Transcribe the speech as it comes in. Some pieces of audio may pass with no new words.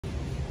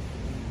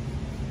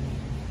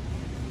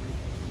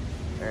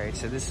All right,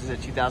 so this is a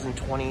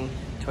 2020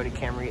 Toyota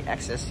Camry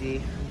XSE,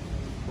 a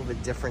little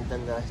bit different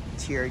than the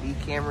TRD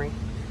Camry.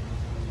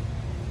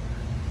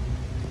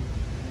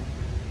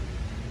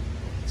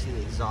 See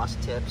the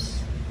exhaust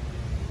tips,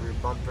 rear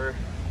bumper,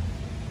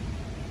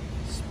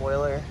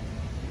 spoiler,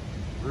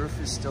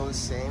 roof is still the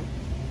same.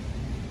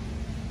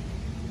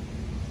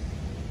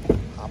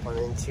 Hop on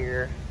the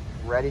interior,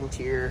 red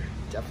interior,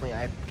 definitely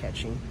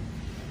eye-catching.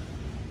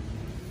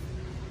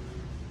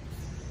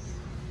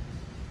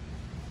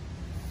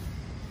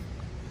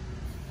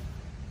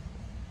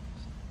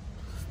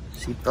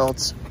 Seat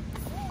belts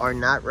are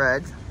not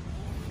red.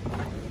 A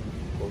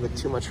little bit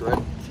too much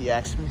red, if you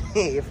ask me,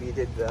 if you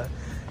did the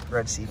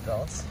red seat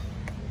belts.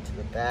 To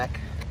the back.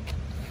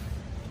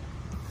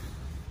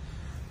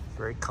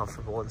 Very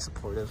comfortable and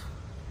supportive.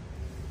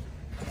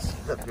 See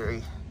the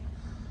very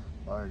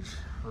large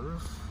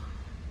roof.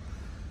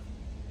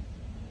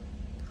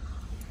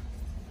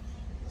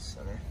 The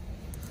center.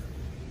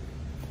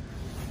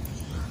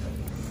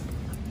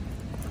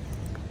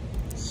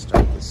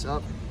 Start this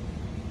up.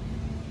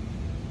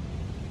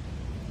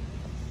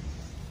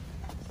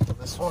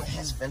 This one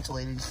has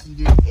ventilated,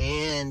 heated,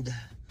 and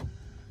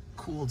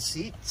cooled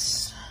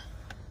seats.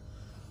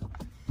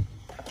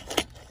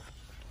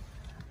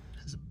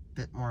 Has a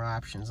bit more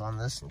options on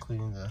this,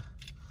 including the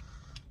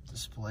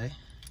display.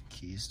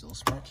 Key is still a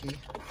smart key.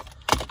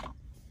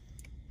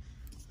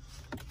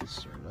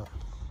 Start it up.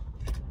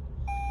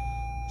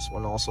 This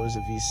one also is a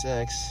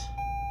V6.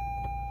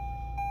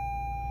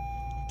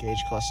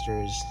 Gauge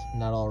cluster is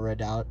not all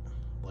read out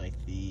like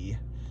the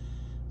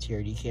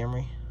TRD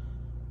Camry.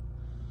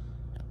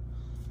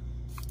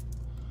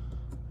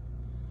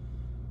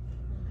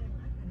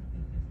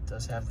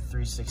 Does have the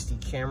 360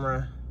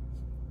 camera.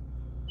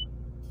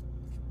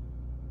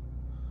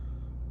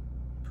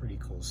 Pretty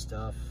cool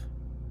stuff.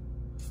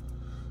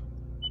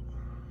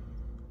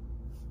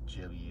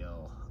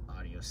 JBL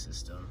audio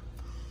system.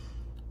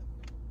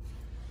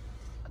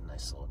 A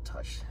nice little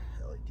touch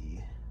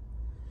LED.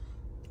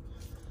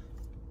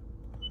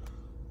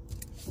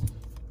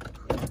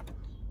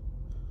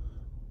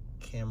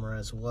 Camera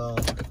as well.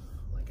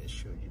 Like I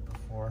showed you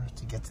before.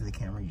 To get to the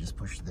camera, you just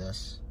push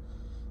this.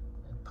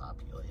 It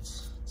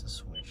populates. It's a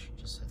switch, you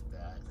just hit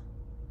that.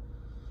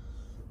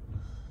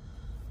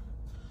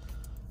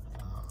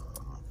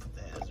 Put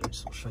the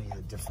hazards, I'll show you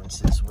the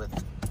differences with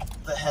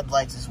the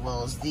headlights as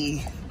well as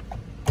the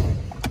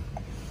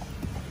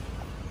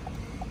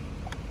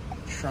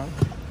trunk.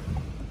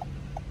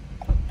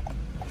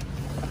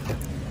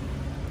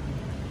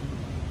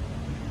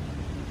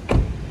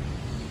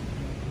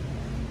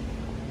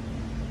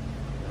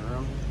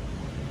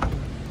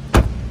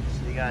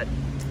 So you got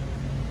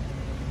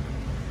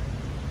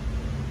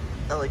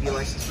LED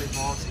license plate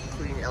bulbs,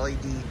 including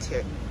LED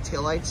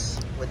taillights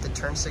with the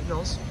turn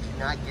signals. You do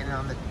not get it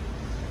on the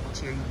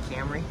TRD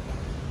Camry.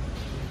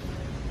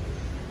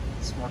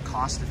 It's more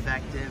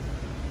cost-effective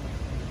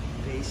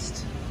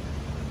based.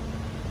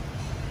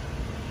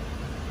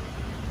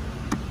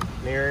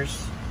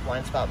 Mirrors,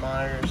 blind spot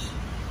monitors.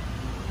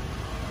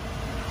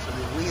 So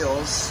the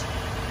wheels,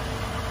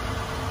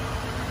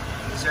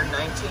 these are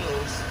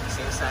 19s,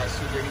 same size,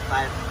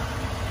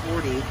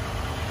 235/40.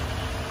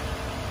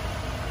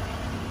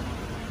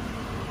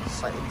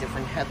 Slightly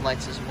different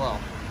headlights as well.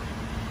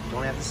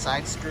 Don't have the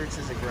side skirts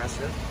as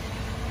aggressive,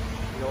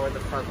 nor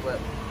the front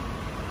lip.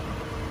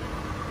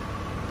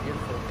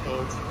 Beautiful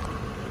paint.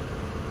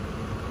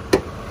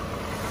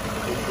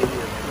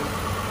 Interior coupe.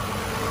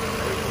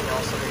 Everything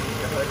else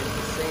underneath the hood is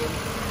the same.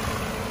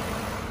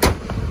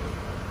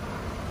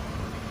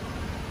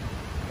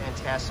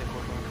 Fantastic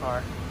looking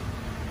car,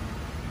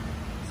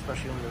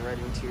 especially in the red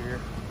interior.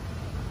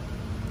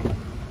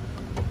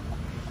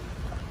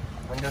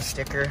 Window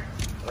sticker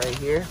right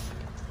here.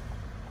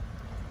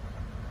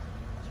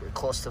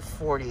 Close to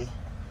 40, you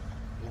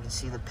can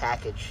see the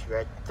package. You're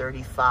at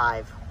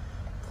 35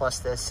 plus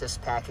the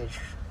assist package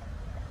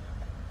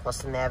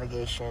plus the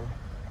navigation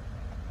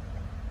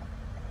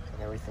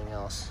and everything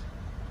else.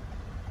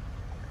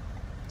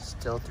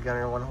 Still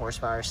 301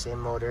 horsepower, same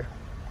motor,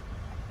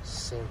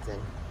 same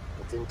thing,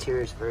 but the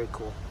interior is very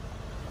cool.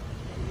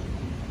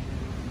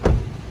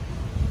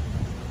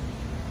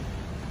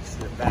 See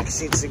the back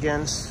seats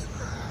again. It's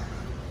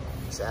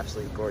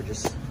absolutely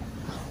gorgeous.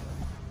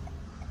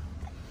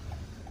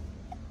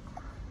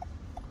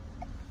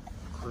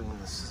 Including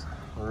this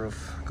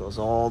roof goes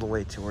all the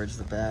way towards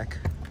the back.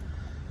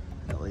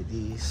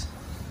 LEDs.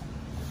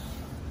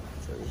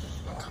 Very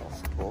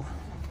comfortable.